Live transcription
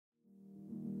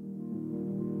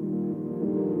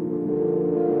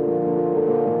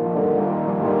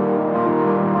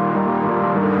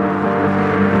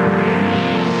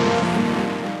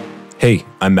Hey,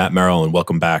 I'm Matt Merrill, and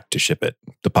welcome back to Ship It,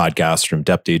 the podcast from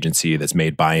DEPT Agency that's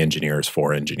made by engineers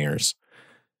for engineers.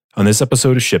 On this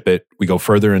episode of Ship It, we go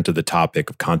further into the topic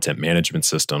of content management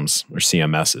systems, or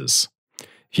CMSs.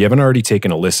 If you haven't already taken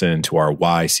a listen to our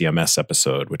Why CMS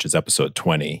episode, which is episode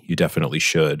 20, you definitely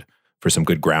should for some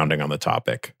good grounding on the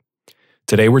topic.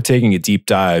 Today, we're taking a deep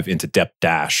dive into DEPT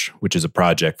Dash, which is a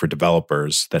project for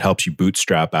developers that helps you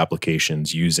bootstrap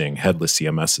applications using headless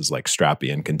CMSs like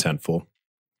Strappy and Contentful.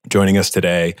 Joining us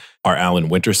today are Alan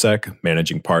Wintersek,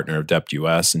 managing partner of DEPT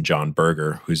US, and John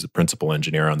Berger, who's the principal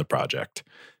engineer on the project.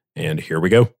 And here we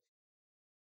go.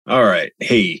 All right.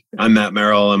 Hey, I'm Matt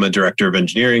Merrill. I'm a director of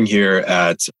engineering here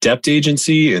at DEPT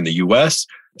Agency in the US.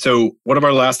 So one of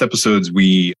our last episodes,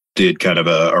 we did kind of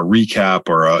a recap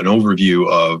or an overview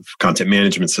of content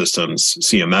management systems,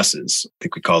 CMSs. I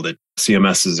think we called it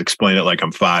CMSs, Explain It Like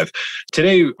I'm Five.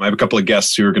 Today, I have a couple of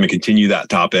guests who are going to continue that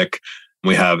topic.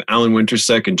 We have Alan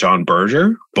Wintersek and John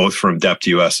Berger, both from DEPT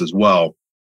US as well.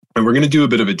 And we're going to do a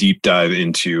bit of a deep dive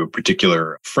into a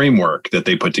particular framework that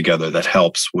they put together that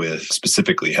helps with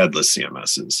specifically headless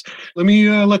CMSs. Let me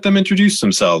let them introduce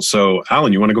themselves. So,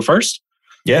 Alan, you want to go first?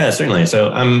 Yeah, certainly.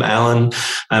 So I'm Alan.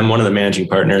 I'm one of the managing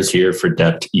partners here for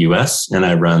DEPT US, and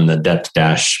I run the DEPT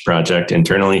Dash project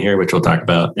internally here, which we'll talk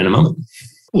about in a moment.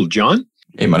 Cool. John?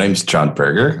 Hey, my name's John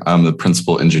Berger. I'm the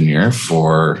principal engineer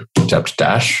for DEPT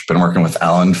Dash. Been working with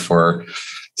Alan for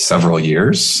several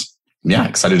years. Yeah,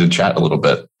 excited to chat a little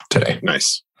bit today.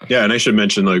 Nice. Yeah, and I should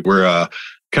mention, we're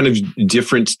kind of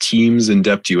different teams in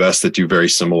DEPT US that do very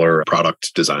similar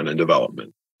product design and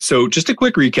development. So just a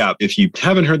quick recap. If you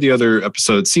haven't heard the other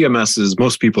episodes, CMSs,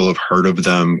 most people have heard of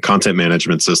them, content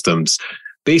management systems.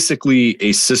 Basically,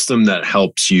 a system that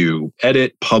helps you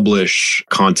edit, publish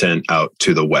content out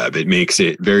to the web. It makes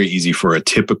it very easy for a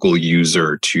typical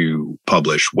user to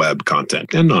publish web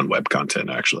content and non-web content,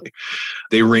 actually.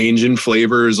 They range in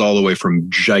flavors all the way from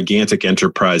gigantic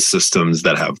enterprise systems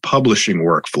that have publishing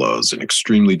workflows and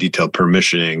extremely detailed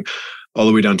permissioning, all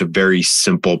the way down to very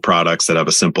simple products that have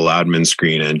a simple admin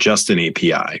screen and just an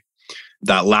API.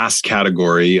 That last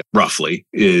category, roughly,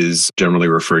 is generally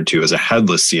referred to as a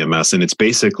headless CMS, and it's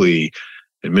basically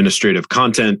administrative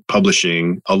content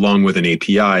publishing along with an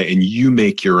API, and you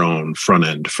make your own front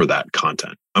end for that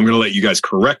content. I'm going to let you guys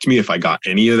correct me if I got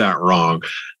any of that wrong,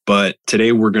 but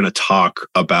today we're going to talk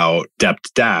about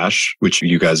DEPT Dash, which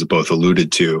you guys have both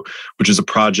alluded to, which is a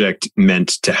project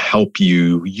meant to help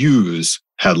you use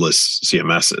headless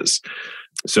CMSs.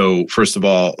 So first of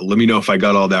all, let me know if I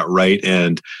got all that right.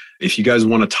 And if you guys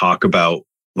want to talk about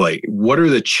what are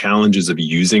the challenges of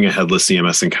using a headless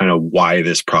CMS and kind of why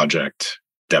this project,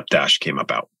 DEPT Dash, came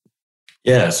about.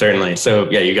 Yeah, certainly. So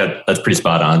yeah, that's pretty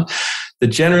spot on.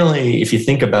 Generally, if you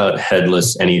think about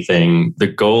headless anything, the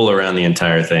goal around the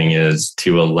entire thing is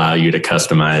to allow you to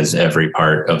customize every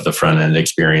part of the front end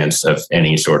experience of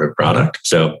any sort of product.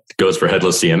 So it goes for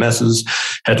headless CMSs.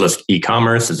 Headless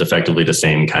e-commerce is effectively the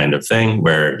same kind of thing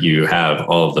where you have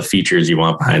all of the features you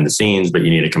want behind the scenes, but you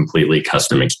need a completely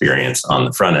custom experience on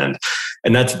the front end.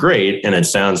 And that's great. And it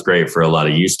sounds great for a lot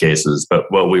of use cases. But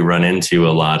what we run into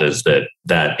a lot is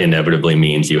that inevitably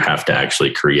means you have to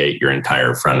actually create your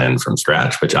entire front end from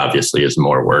scratch, which obviously is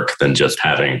more work than just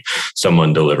having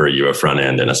someone deliver you a front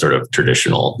end in a sort of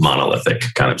traditional monolithic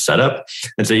kind of setup.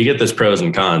 And so you get this pros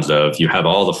and cons of you have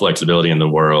all the flexibility in the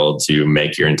world to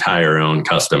make your entire own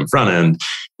custom front end,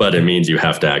 but it means you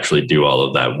have to actually do all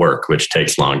of that work, which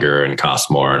takes longer and costs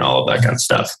more and all of that kind of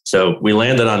stuff. So we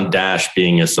landed on Dash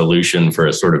being a solution for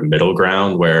a sort of middle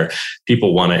ground where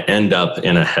people want to end up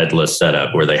in a headless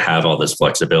setup where they have all this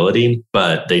flexibility,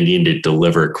 but they need to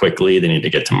deliver quickly. They need to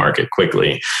get to market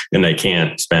quickly, and they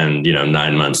can't spend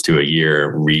 9 months to a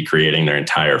year recreating their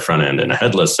entire front end in a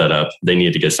headless setup. They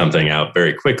need to get something out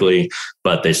very quickly,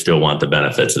 but they still want the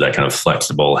benefits of that kind of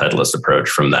flexible headless approach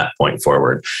from that point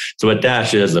forward. So what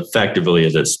Dash is effectively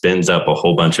is it spins up a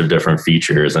whole bunch of different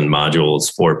features and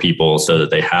modules for people so that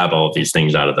they have all of these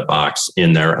things out of the box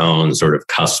in their own sort of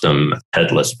custom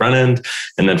headless front end.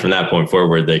 And then from that point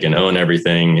forward, they can own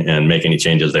everything and make any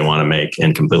changes they want to make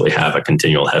and completely have a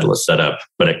continual headless setup,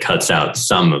 but it cuts out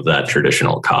some of that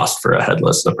traditional cost for a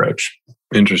headless approach.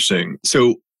 Interesting.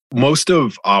 So most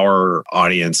of our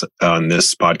audience on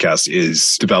this podcast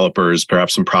is developers,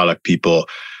 perhaps some product people.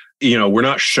 We're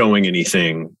not showing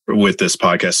anything with this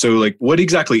podcast. So what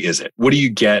exactly is it? What do you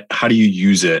get? How do you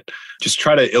use it? Just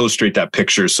try to illustrate that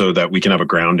picture so that we can have a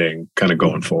grounding kind of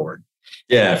going forward.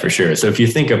 Yeah, for sure. So if you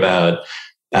think about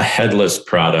A headless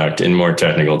product, in more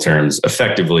technical terms,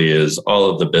 effectively is all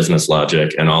of the business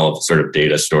logic and all of the sort of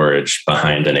data storage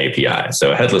behind an API.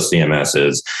 So a headless CMS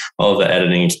is all of the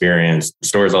editing experience,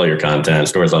 stores all your content,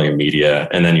 stores all your media,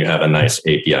 and then you have a nice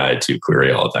API to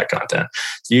query all of that content.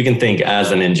 So you can think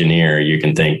as an engineer, you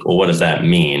can think, well, what does that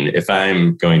mean? If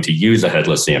I'm going to use a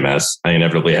headless CMS, I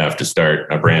inevitably have to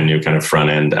start a brand new kind of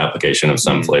front-end application of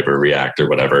some flavor, React or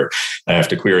whatever. I have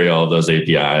to query all of those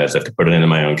APIs. I have to put it into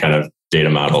my own kind of data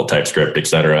model, TypeScript, et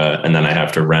cetera. And then I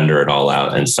have to render it all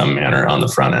out in some manner on the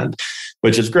front end,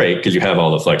 which is great because you have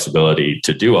all the flexibility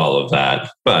to do all of that,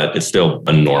 but it's still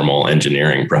a normal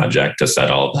engineering project to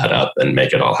set all of that up and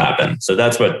make it all happen. So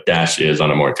that's what Dash is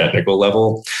on a more technical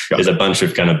level, is a bunch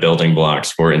of kind of building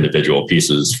blocks for individual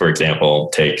pieces. For example,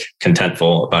 take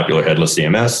Contentful, a popular headless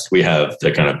CMS. We have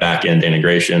the kind of back-end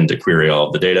integration to query all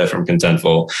of the data from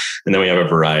Contentful. And then we have a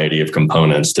variety of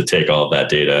components to take all of that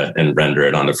data and render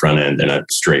it on the front end in a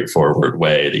straightforward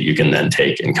way that you can then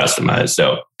take and customize.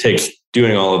 So it takes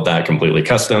doing all of that completely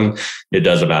custom. It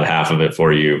does about half of it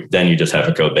for you. Then you just have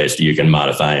a code base that you can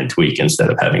modify and tweak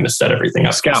instead of having to set everything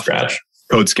up from scratch.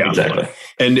 Code scaffolding. Exactly.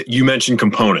 And you mentioned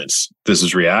components. This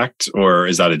is React, or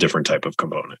is that a different type of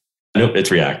component? Nope,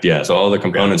 it's React. Yeah. So all the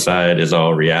component side is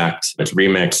all React. It's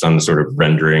remixed on the sort of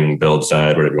rendering build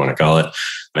side, whatever you want to call it.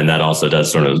 And that also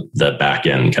does sort of the back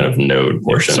end kind of node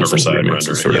portion. Server side rendering.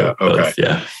 Sort of both.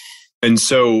 Yeah. And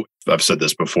so I've said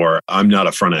this before, I'm not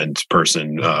a front end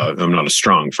person. I'm not a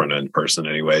strong front end person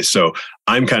anyway. So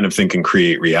I'm kind of thinking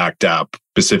create React app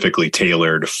specifically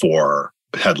tailored for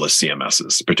headless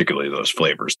CMSs, particularly those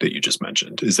flavors that you just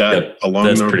mentioned. Is that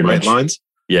along the right lines?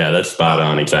 Yeah, that's spot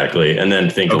on. Exactly. And then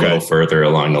think a little further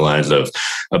along the lines of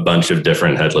a bunch of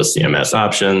different headless CMS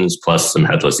options, plus some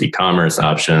headless e-commerce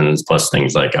options, plus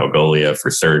things like Algolia for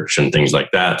search and things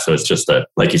like that. So it's just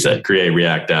like you said, create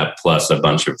React app plus a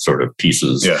bunch of sort of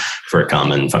pieces for a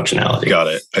common functionality. Got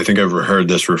it. I think I've heard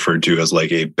this referred to as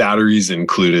like a batteries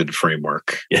included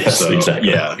framework. Yes, exactly.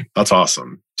 Yeah, that's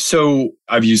awesome. So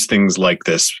I've used things like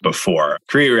this before.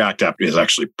 Create React app is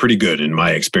actually pretty good in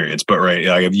my experience, but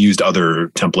I've used other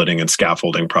templating and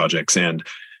scaffolding projects. And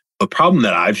the problem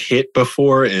that I've hit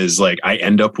before is like I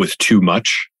end up with too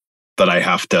much that I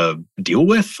have to deal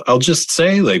with. I'll just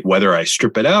say, like, whether I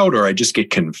strip it out or I just get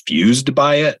confused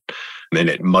by it, and then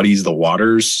it muddies the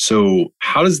waters. So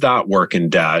how does that work in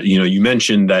Dash? You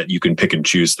mentioned that you can pick and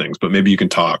choose things, but maybe you can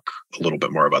talk a little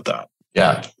bit more about that.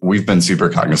 Yeah, we've been super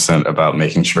cognizant about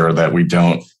making sure that we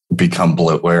don't become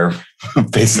bloatware,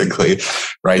 basically,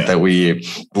 right? Yeah. That we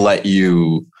let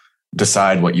you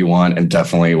decide what you want and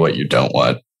definitely what you don't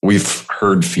want. We've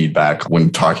heard feedback when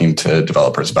talking to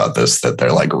developers about this, that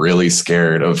they're like really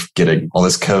scared of getting all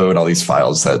this code, all these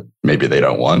files that maybe they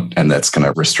don't want, and that's going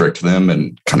to restrict them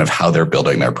and kind of how they're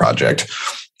building their project.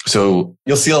 So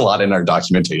you'll see a lot in our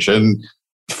documentation,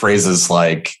 phrases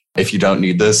like, if you don't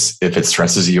need this, if it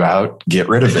stresses you out, get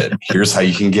rid of it. Here's how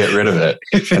you can get rid of it.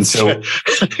 And so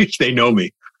they know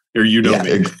me, or you know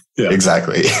me.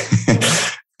 Exactly.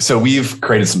 So we've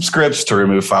created some scripts to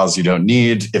remove files you don't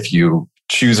need. If you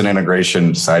choose an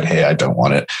integration, decide, hey, I don't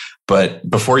want it. But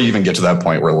before you even get to that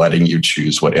point, we're letting you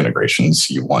choose what integrations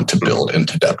you want to build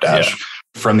into DEPT Dash. Yeah.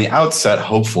 From the outset,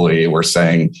 hopefully, we're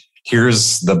saying,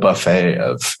 here's the buffet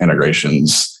of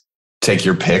integrations. Take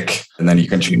your pick, and then you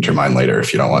can change your mind later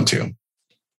if you don't want to.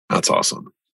 That's awesome.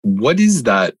 What is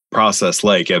that process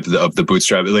like of the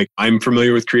bootstrap? Like, I'm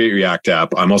familiar with Create React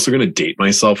app. I'm also going to date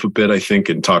myself a bit, I think,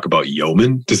 and talk about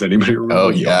Yeoman. Does anybody remember? Oh,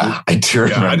 yeah. Yeoman? I do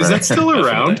remember. Is that still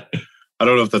around? I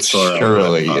don't know if that's still around.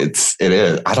 Surely it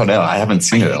is. I don't know. I haven't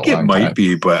seen it in a long time. It might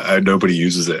be, but nobody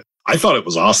uses it. I thought it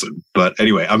was awesome. But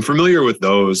anyway, I'm familiar with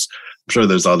those. I'm sure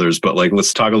there's others, but like,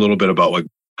 let's talk a little bit about like,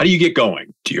 how do you get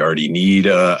going? Do you already need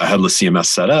a headless CMS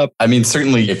set up? I mean,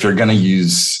 certainly if you're going to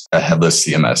use a headless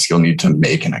CMS, you'll need to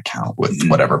make an account with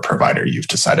whatever provider you've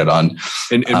decided on.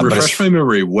 And refresh my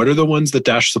memory, what are the ones that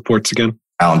Dash supports again?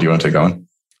 Alan, do you want to take going?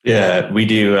 Yeah, we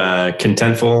do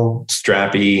Contentful,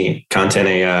 Strappy, Content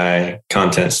AI,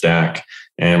 Content Stack,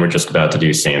 and we're just about to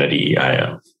do Sanity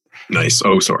IO. Nice.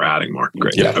 Oh, so we're adding more.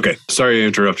 Great. Yeah. Okay. Sorry I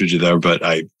interrupted you there, but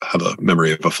I have a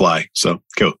memory of a fly. So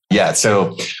cool. Yeah.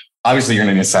 So obviously, you're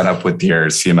going to need to set up with your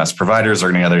CMS providers or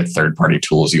any other third-party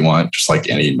tools you want, just like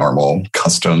any normal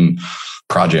custom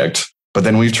project. But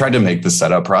then we've tried to make the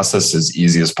setup process as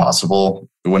easy as possible.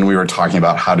 When we were talking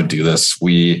about how to do this,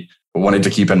 we wanted to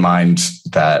keep in mind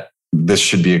that this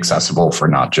should be accessible for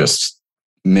not just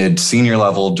mid-senior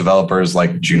level developers,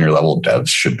 like junior level devs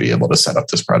should be able to set up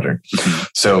this project.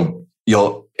 So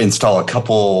install a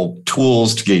couple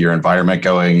tools to get your environment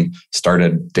going, start a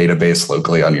database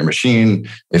locally on your machine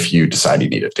if you decide you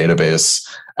need a database.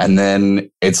 And then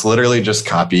it's literally just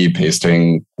copy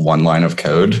pasting one line of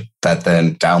code that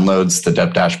then downloads the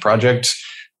DEPT Dash project,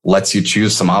 lets you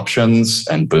choose some options,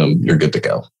 and boom, you're good to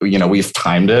go. We've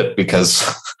timed it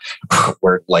because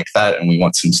we're like that and we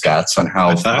want some stats on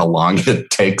how long it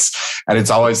takes. And it's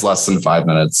always less than 5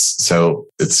 minutes. So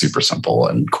it's super simple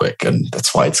and quick. And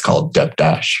that's why it's called DEPT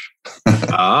Dash.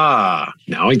 Now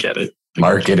I get it.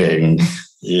 Marketing.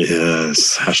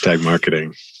 Yes.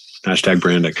 #marketing.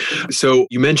 #branding. So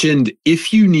you mentioned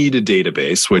if you need a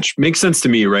database, which makes sense to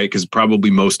me, right? Because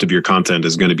probably most of your content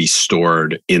is going to be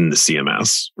stored in the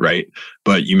CMS, right?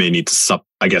 But you may need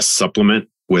to, supplement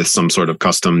with some sort of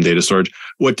custom data storage.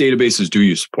 What databases do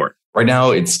you support? Right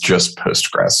now, it's just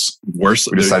Postgres.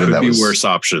 There could be worse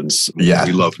options. Yeah,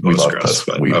 we love Postgres.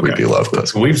 We do love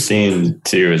Postgres. What we've seen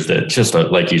too is that just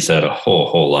like you said, a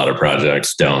whole lot of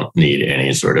projects don't need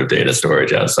any sort of data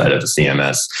storage outside of the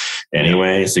CMS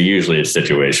anyway. So usually it's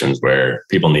situations where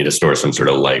people need to store some sort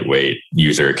of lightweight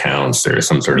user accounts or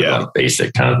some sort of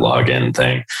basic kind of login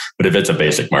thing. But if it's a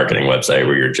basic marketing website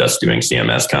where you're just doing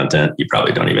CMS content, you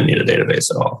probably don't even need a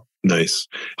database at all. Nice.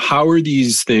 How are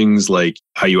these things, like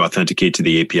how you authenticate to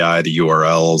the API, the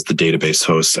URLs, the database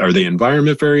hosts? Are they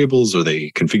environment variables? Are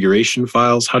they configuration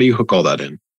files? How do you hook all that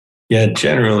in? Yeah,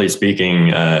 generally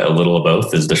speaking, a little of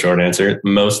both is the short answer.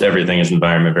 Most everything is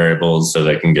environment variables, so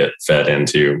they can get fed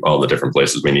into all the different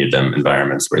places we need them,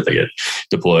 environments where they get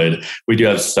deployed. We do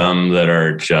have some that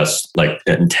are just like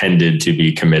intended to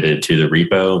be committed to the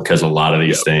repo, because a lot of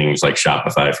these things, like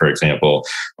Shopify, for example,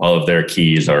 all of their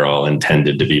keys are all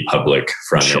intended to be public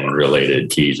front-end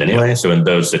related keys anyway. So in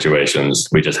those situations,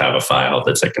 we just have a file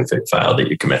that's a config file that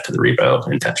you commit to the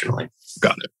repo intentionally.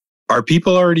 Got it. Are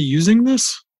people already using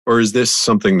this? Or is this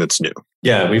something that's new?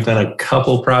 Yeah, we've done a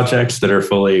couple projects that are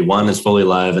one is fully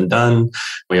live and done.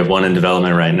 We have one in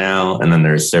development right now. And then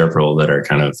there's several that are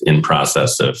kind of in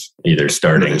process of either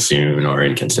starting soon or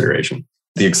in consideration.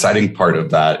 The exciting part of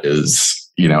that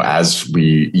is, as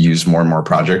we use more and more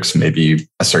projects, maybe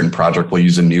a certain project will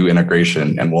use a new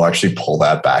integration and we'll actually pull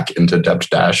that back into DEPT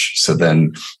Dash. So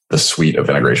then the suite of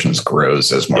integrations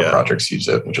grows as more projects use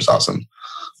it, which is awesome.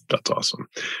 That's awesome.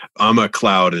 I'm a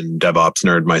cloud and DevOps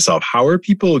nerd myself. How are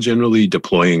people generally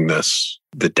deploying this,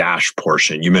 the Dash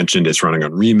portion? You mentioned it's running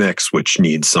on Remix, which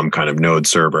needs some kind of node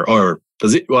server. Or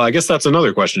does it? Well, I guess that's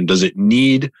another question. Does it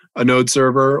need a node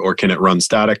server or can it run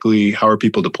statically? How are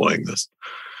people deploying this?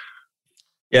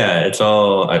 Yeah, it's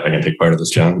all, I can take part of this,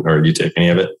 John, or you take any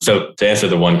of it. So to answer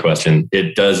the one question,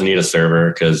 it does need a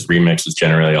server because Remix is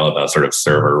generally all about sort of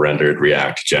server rendered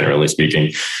React, generally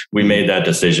speaking. We made that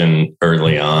decision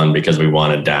early on because we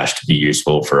wanted Dash to be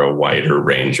useful for a wider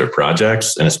range of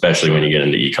projects. And especially when you get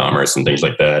into e-commerce and things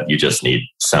like that, you just need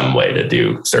some way to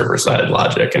do server-side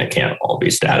logic and it can't all be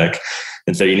static.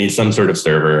 And so you need some sort of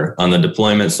server. On the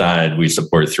deployment side, we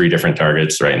support 3 different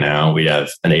targets right now. We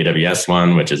have an AWS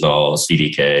one, which is all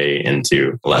CDK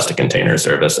into Elastic Container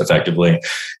Service effectively.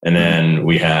 And then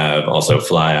we have also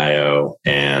Fly.io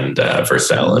and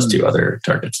Vercel as 2 other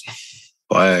targets.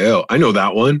 Fly.io. I know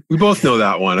that one. We both know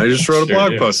that one. I just wrote a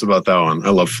blog post about that one. I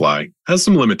love Fly. It has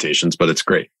some limitations, but it's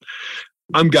great.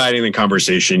 I'm guiding the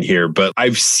conversation here, but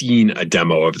I've seen a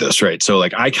demo of this, right? So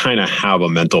I kind of have a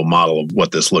mental model of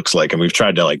what this looks like, and we've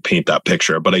tried to paint that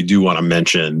picture. But I do want to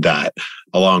mention that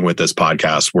along with this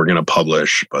podcast, we're going to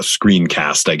publish a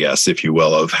screencast, I guess, if you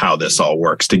will, of how this all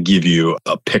works to give you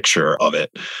a picture of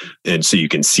it. And so you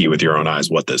can see with your own eyes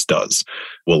what this does.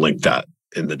 We'll link that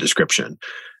in the description.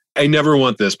 I never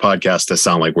want this podcast to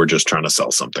sound like we're just trying to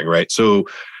sell something, right? So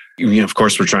of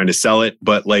course, we're trying to sell it,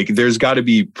 but there's got to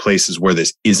be places where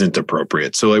this isn't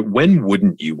appropriate. So when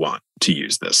wouldn't you want to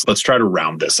use this? Let's try to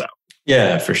round this out.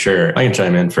 Yeah, for sure. I can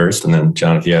chime in first and then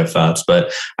John, if you have thoughts.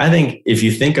 But I think if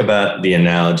you think about the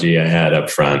analogy I had up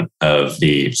front of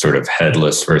the sort of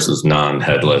headless versus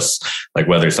non-headless, like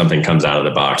whether something comes out of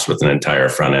the box with an entire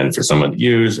front end for someone to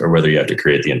use or whether you have to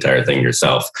create the entire thing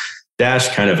yourself, Dash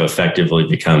kind of effectively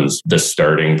becomes the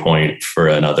starting point for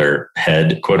another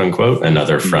head, quote unquote,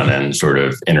 another front end sort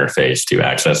of interface to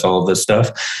access all of this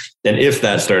stuff. And if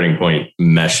that starting point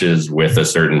meshes with a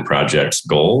certain project's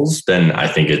goals, then I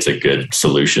think it's a good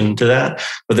solution to that.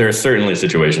 But there are certainly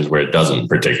situations where it doesn't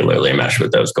particularly mesh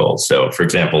with those goals. So for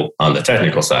example, on the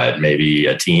technical side, maybe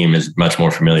a team is much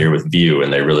more familiar with Vue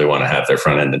and they really want to have their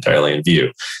front end entirely in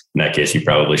Vue. In that case, you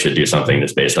probably should do something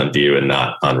that's based on Vue and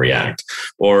not on React.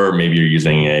 Or maybe you're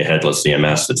using a headless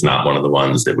CMS that's not one of the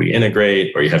ones that we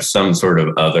integrate, or you have some sort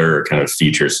of other kind of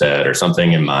feature set or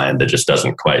something in mind that just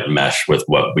doesn't quite mesh with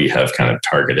what we have kind of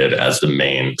targeted as the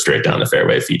main straight down the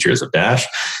fairway features of Dash.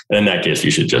 And in that case, you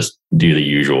should just do the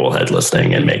usual headless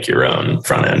thing and make your own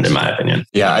front end, in my opinion.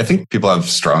 Yeah, I think people have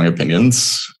strong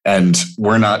opinions, and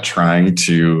we're not trying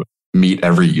to meet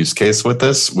every use case with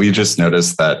this. We just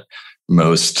noticed that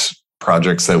most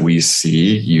projects that we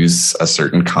see use a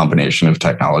certain combination of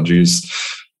technologies.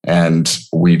 And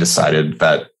we decided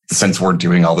that since we're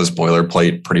doing all this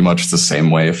boilerplate pretty much the same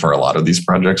way for a lot of these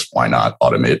projects, why not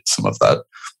automate some of that?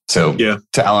 So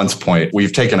to Alan's point,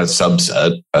 we've taken a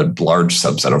large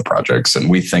subset of projects, and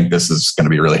we think this is going to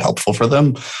be really helpful for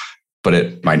them, but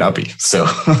it might not be. So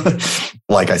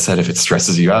like I said, if it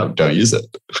stresses you out, don't use it.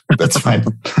 That's fine.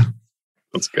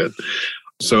 That's good.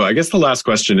 So I guess the last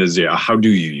question is, how do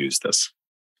you use this?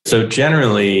 So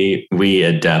generally, we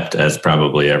at DEPT, as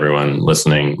probably everyone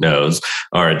listening knows,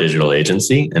 are a digital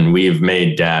agency, and we've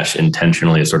made Dash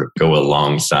intentionally sort of go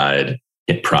alongside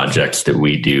projects that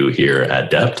we do here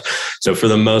at DEPT. So for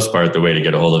the most part, the way to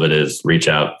get a hold of it is reach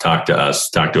out, talk to us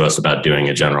about doing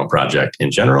a general project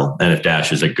in general. And if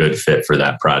Dash is a good fit for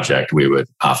that project, we would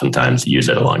oftentimes use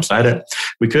it alongside it.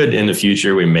 We could, in the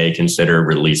future, we may consider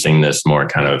releasing this more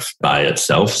kind of by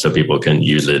itself so people can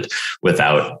use it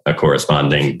without a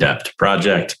corresponding DEPT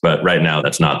project. But right now,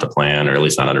 that's not the plan, or at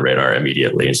least not on the radar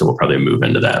immediately. And so we'll probably move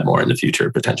into that more in the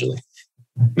future, potentially.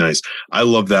 Nice. I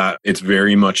love that. It's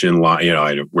very much in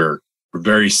line. We're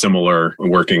very similar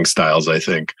working styles, I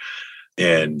think.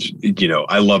 And,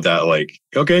 I love that. Like,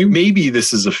 okay, maybe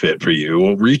this is a fit for you.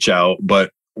 We'll reach out,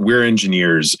 but we're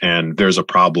engineers and there's a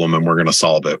problem and we're going to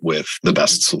solve it with the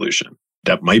best solution.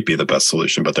 That might be the best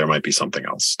solution, but there might be something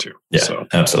else too. Yeah, so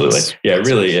absolutely.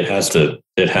 Really, it has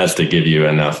to give you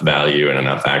enough value and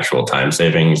enough actual time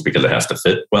savings because it has to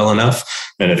fit well enough.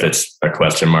 And if it's a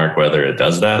question mark whether it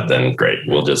does that, then great.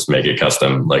 We'll just make it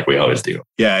custom like we always do.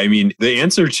 Yeah, I mean, the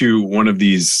answer to one of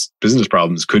these business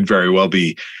problems could very well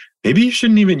be, maybe you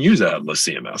shouldn't even use a headless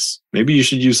CMS. Maybe you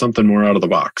should use something more out of the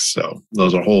box. So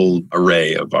there's a whole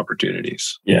array of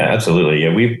opportunities. Yeah, absolutely.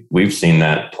 Yeah, we've seen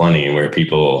that plenty where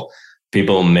people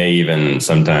may even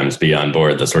sometimes be on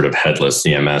board the sort of headless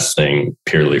CMS thing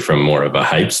purely from more of a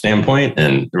hype standpoint.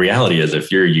 And the reality is,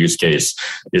 if your use case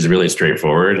is really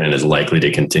straightforward and is likely to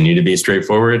continue to be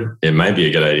straightforward, it might be a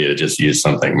good idea to just use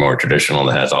something more traditional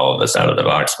that has all of this out of the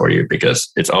box for you, because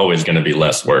it's always going to be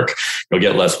less work. You'll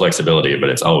get less flexibility, but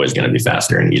it's always going to be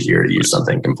faster and easier to use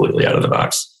something completely out of the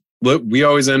box. Look, we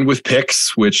always end with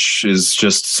picks, which is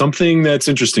just something that's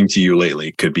interesting to you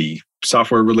lately. Could be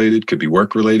software related, could be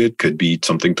work related, could be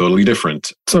something totally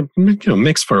different. So,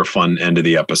 makes for a fun end of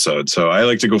the episode. So I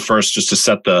like to go first just to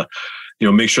set the,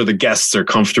 make sure the guests are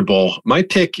comfortable. My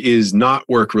pick is not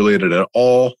work related at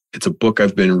all. It's a book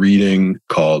I've been reading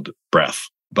called Breath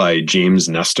by James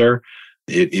Nestor.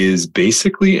 It is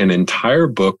basically an entire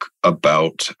book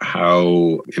about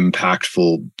how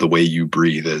impactful the way you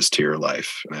breathe is to your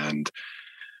life and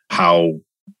how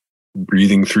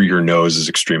breathing through your nose is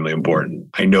extremely important.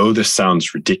 I know this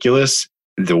sounds ridiculous.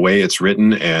 The way it's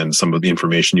written and some of the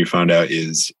information you found out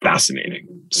is fascinating.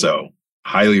 So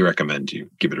highly recommend you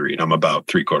give it a read. I'm about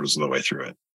 3/4 of the way through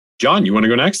it. John, you want to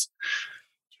go next?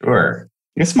 Sure.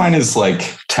 I guess mine is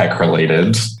like tech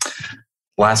related.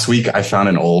 Last week, I found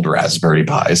an old Raspberry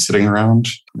Pi sitting around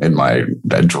in my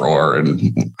bed drawer,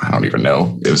 and I don't even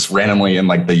know. It was randomly in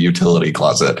like the utility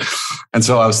closet. And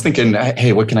so I was thinking,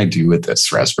 hey, what can I do with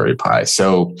this Raspberry Pi?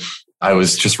 So I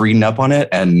was just reading up on it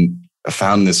and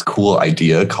found this cool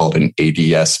idea called an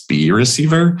ADS-B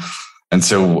receiver. And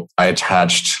so I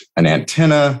attached an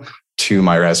antenna to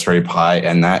my Raspberry Pi,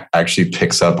 and that actually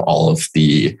picks up all of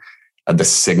the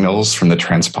signals from the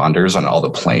transponders on all the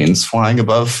planes flying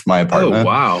above my apartment. Oh,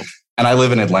 wow. And I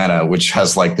live in Atlanta, which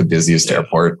has like the busiest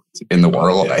airport in the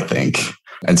world, I think.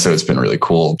 And so it's been really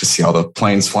cool to see all the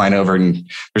planes flying over. And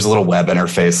there's a little web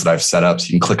interface that I've set up so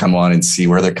you can click on one and see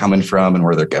where they're coming from and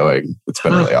where they're going. It's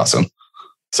been really awesome.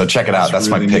 So check it out. That's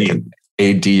really my pick. An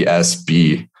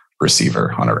ADS-B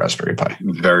receiver on a Raspberry Pi.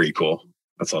 Very cool.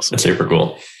 That's awesome. That's super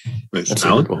cool. Nice. That's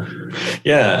super cool.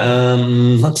 Yeah.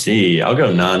 Let's see. I'll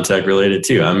go non-tech related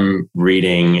too. I'm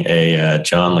reading a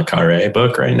John le Carré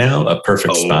book right now, A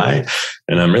Perfect Spy,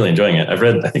 and I'm really enjoying it. I've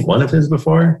read, I think, one of his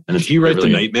before. And did you read The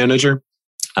Night Manager?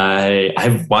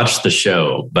 I've watched the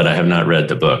show, but I have not read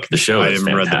the book. The show is fantastic. I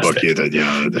haven't read the book either.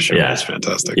 Yeah, the show is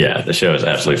fantastic. Yeah, the show is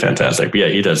absolutely fantastic. But yeah,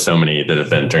 he does so many that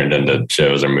have been turned into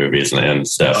shows or movies and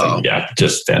stuff. And yeah,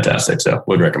 just fantastic. So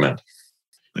would recommend.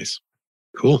 Nice.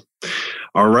 Cool.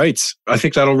 All right. I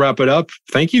think that'll wrap it up.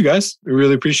 Thank you, guys. We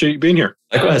really appreciate you being here.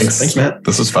 Likewise. Thanks, Matt.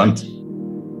 This was fun.